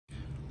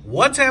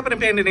What's happening,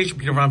 Panda Nation?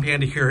 Peter Von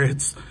Panda here.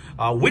 It's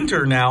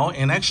winter now,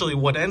 and actually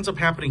what ends up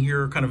happening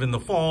here kind of in the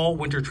fall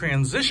winter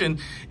transition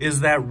is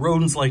that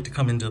rodents like to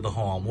come into the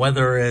home,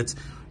 whether it's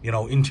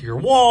into your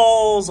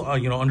walls,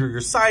 under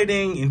your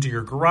siding, into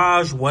your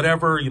garage,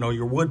 whatever,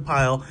 your wood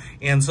pile.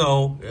 And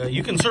so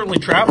you can certainly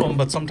trap them,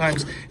 but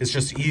sometimes it's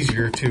just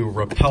easier to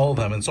repel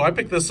them. And so I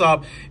picked this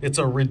up. It's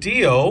a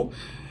Redeo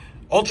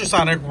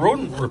Ultrasonic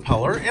Rodent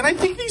Repeller, and I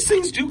think these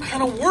things do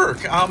kind of work.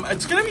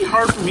 It's going to be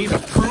hard for me to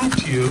prove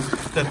to you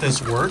that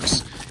this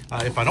works.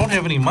 If I don't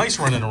have any mice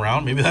running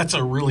around, maybe that's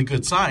a really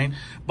good sign.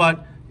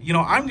 But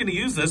I'm going to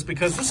use this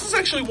because this is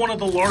actually one of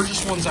the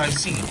largest ones I've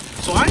seen.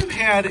 So I've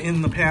had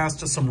in the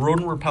past some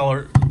rodent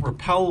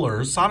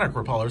repellers, sonic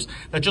repellers,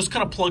 that just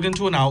kind of plug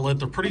into an outlet.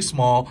 They're pretty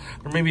small.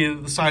 They're maybe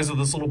the size of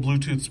this little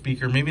Bluetooth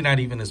speaker, maybe not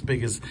even as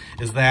big as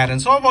that.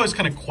 And so I've always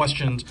kind of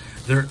questioned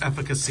their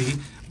efficacy.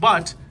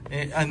 But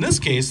in this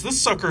case,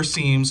 this sucker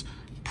seems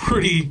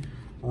pretty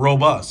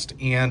robust.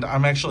 And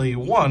I'm actually,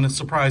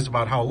 surprised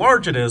about how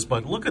large it is,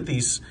 but look at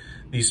these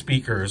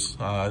speakers.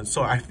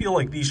 So I feel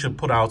like these should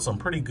put out some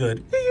pretty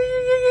good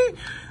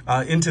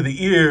into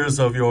the ears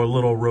of your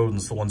little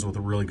rodents, the ones with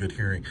a really good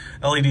hearing.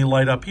 LED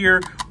light up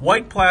here,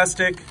 white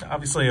plastic,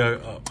 obviously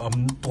a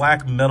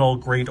black metal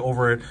grate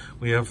over it.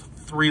 We have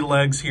 3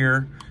 legs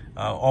here,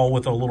 all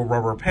with a little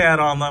rubber pad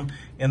on them.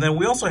 And then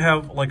we also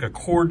have like a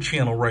cord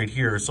channel right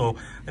here. So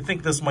I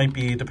think this might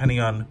be,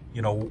 depending on,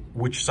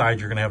 which side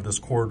you're gonna have this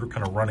cord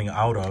kind of running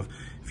out of.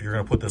 If you're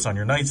gonna put this on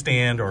your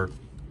nightstand, or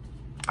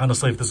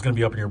honestly, if this is gonna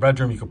be up in your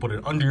bedroom, you could put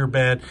it under your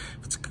bed.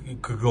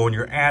 It could go in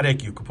your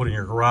attic, you could put it in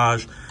your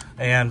garage.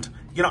 And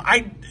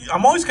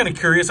I'm always kind of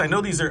curious. I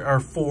know these are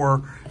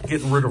for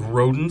getting rid of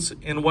rodents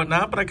and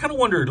whatnot, but I kind of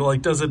wondered,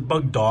 like, does it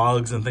bug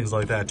dogs and things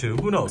like that too?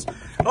 Who knows?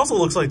 It also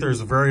looks like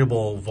there's a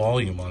variable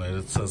volume on it.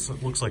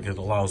 It looks like it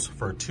allows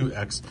for a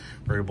 2x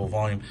variable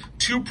volume.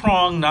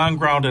 2-prong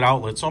non-grounded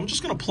outlet. So I'm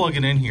just gonna plug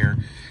it in here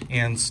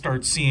and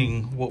start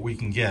seeing what we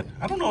can get.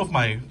 I don't know if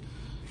my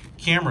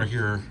camera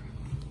here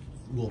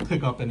will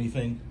pick up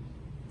anything.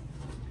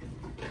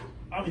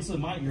 Obviously,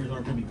 my ears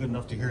aren't going to be good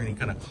enough to hear any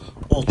kind of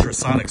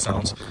ultrasonic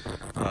sounds.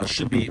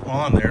 Should be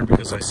on there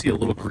because I see a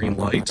little green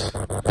light.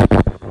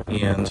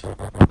 And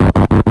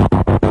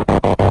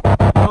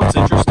it's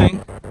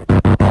interesting.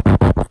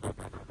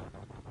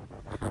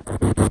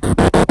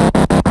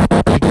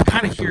 You can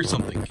kind of hear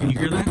something. Can you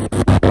hear that?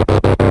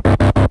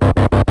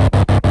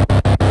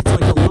 It's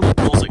like a little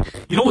pulsing.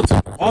 What's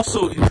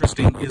also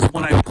interesting is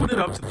when I put it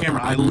up to the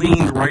camera, I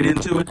leaned right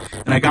into it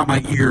and I got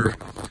my ear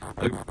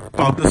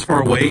about this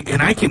far away,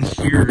 and I can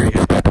hear it.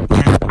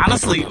 And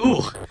honestly,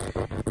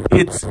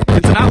 it's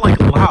not like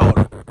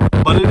loud,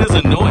 but it is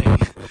annoying.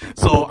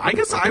 So I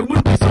guess I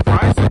wouldn't be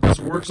surprised if this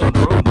works on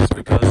rodents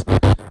because,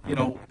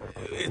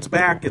 it's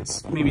back.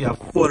 It's maybe a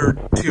foot or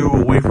 2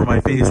 away from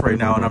my face right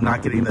now, and I'm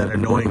not getting that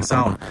annoying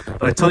sound.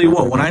 But I tell you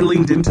what, when I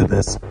leaned into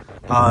this,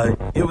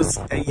 it was,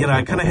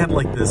 I kind of had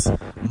like this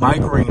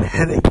migraine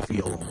headache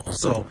feel almost.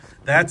 So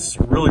that's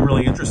really,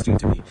 really interesting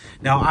to me.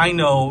 Now, I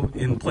know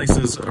in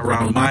places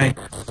around my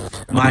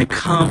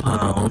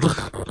compound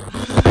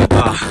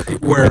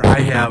where I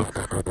have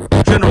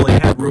generally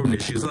had rodent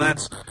issues, and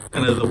that's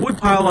kind of the wood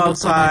pile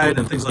outside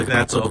and things like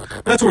that. So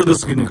that's where this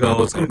is going to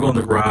go. It's going to go in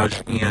the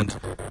garage, and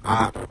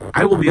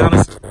I will be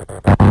honest,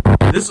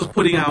 this is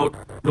putting out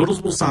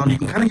noticeable sound. You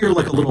can kind of hear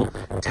like a little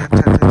tap,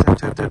 tap, tap, tap,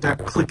 tap, tap,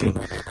 tap clicking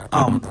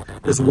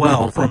as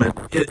well from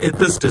it at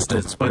this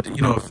distance. But,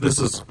 if this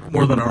is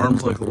more than an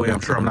arm's length away,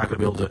 I'm sure I'm not going to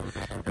be able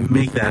to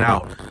make that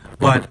out.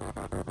 But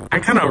I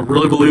kind of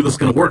really believe this is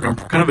going to work. I'm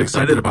kind of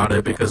excited about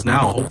it because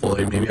now,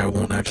 hopefully, maybe I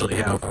won't actually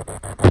have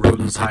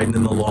rodents hiding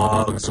in the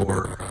logs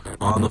or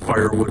on the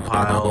firewood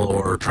pile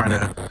or trying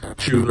to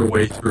chew their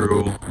way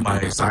through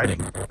my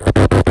siding.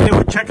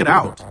 Anyway, check it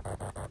out.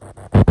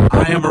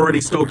 I am already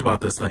stoked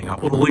about this thing. I'll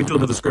put a link to it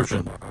in the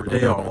description.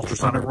 Redeo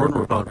Ultrasonic Rodent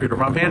Repeller. Peter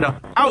Von Panda,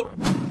 out!